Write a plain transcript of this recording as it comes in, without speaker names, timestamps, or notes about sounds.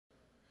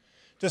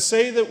To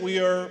say that we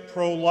are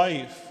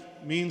pro-life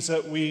means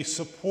that we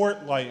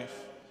support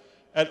life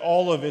at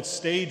all of its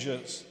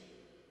stages,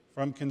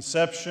 from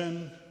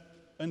conception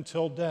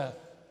until death.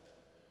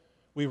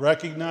 We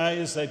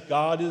recognize that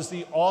God is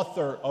the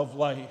author of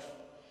life,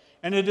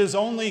 and it is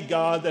only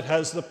God that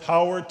has the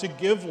power to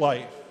give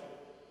life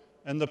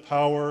and the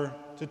power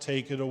to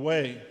take it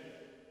away.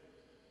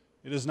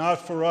 It is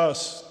not for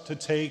us to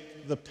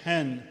take the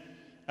pen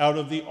out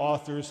of the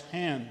author's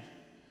hand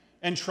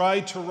and try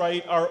to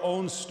write our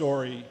own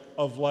story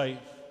of life,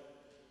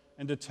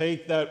 and to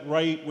take that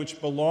right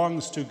which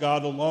belongs to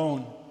God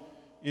alone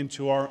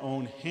into our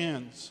own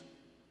hands.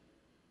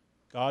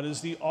 God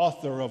is the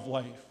author of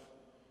life,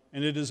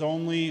 and it is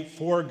only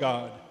for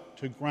God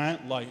to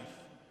grant life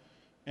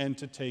and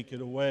to take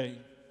it away.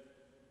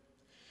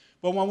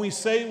 But when we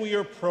say we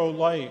are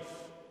pro-life,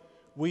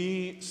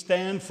 we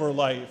stand for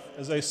life,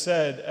 as I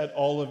said, at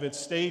all of its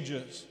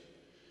stages,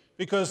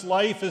 because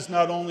life is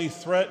not only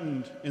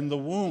threatened in the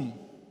womb,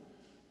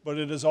 but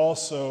it is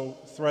also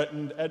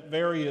threatened at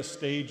various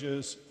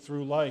stages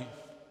through life.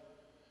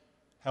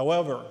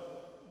 However,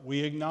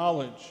 we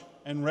acknowledge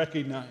and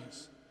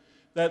recognize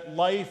that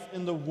life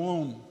in the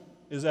womb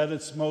is at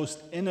its most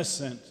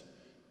innocent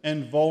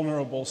and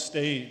vulnerable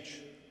stage.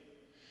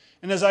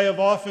 And as I have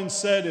often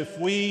said, if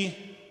we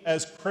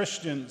as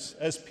Christians,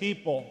 as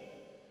people,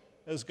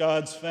 as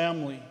God's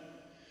family,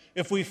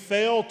 if we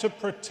fail to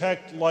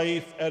protect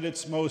life at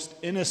its most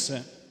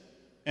innocent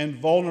and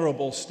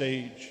vulnerable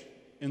stage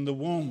in the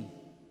womb,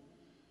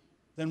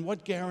 then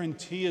what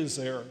guarantee is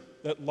there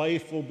that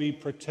life will be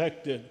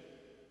protected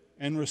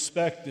and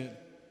respected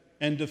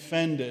and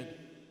defended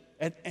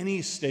at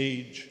any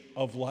stage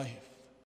of life?